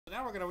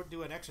now we're going to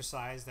do an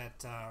exercise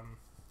that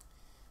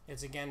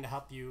is again to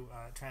help you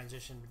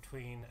transition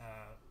between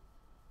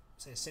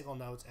say single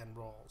notes and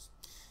rolls.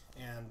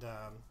 And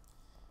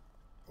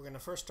we're going to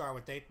first start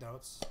with eighth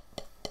notes.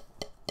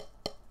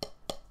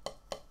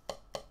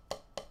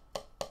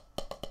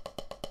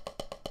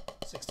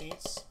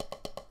 Sixteenths,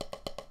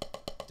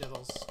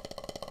 diddles.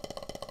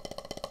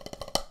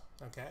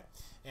 Okay,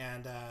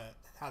 and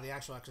how the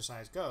actual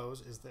exercise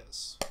goes is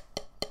this.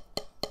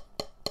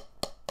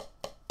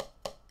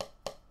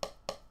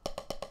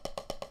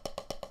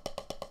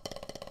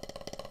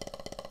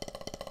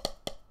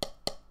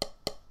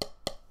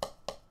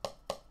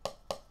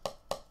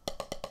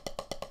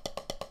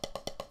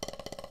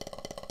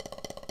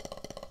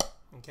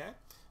 Okay,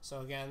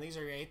 so again, these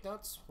are your eighth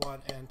notes: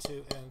 1 and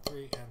 2 and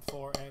 3 and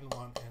 4 and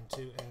 1 and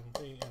 2 and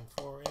 3 and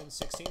 4 and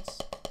sixteenths,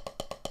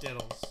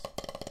 diddles.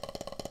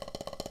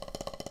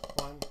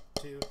 1,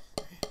 2,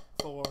 3,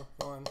 4,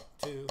 1,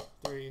 2,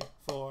 3,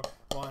 4,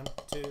 1,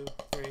 2,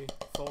 3,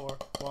 4,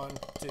 1,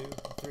 2,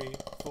 3,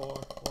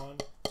 4, 1,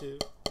 2,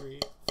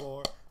 3,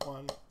 4,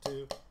 1,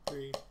 2,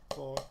 3,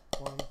 4,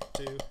 1,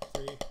 2,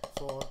 3,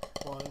 4,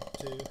 1,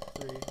 2,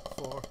 3,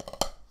 4.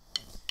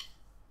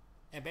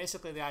 And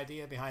basically the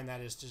idea behind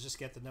that is to just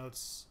get the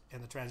notes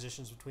and the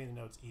transitions between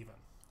the notes even.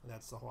 And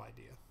that's the whole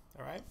idea.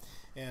 All right?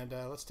 And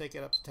let's take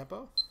it up to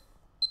tempo.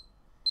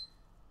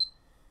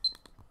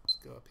 Let's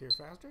go up here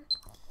faster.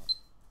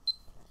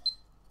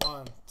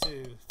 1,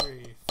 2,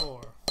 3,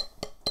 4.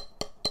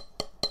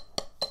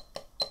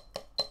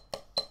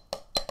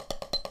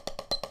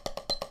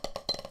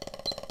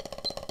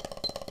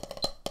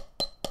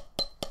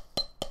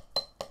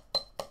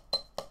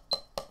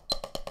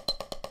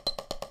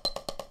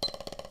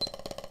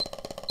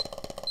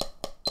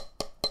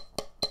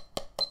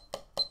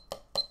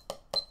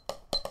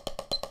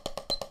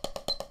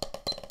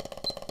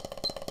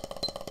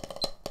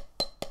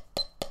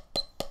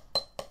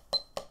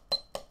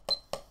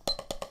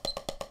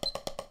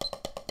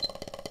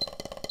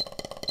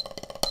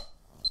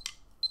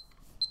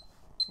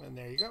 And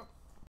there you go.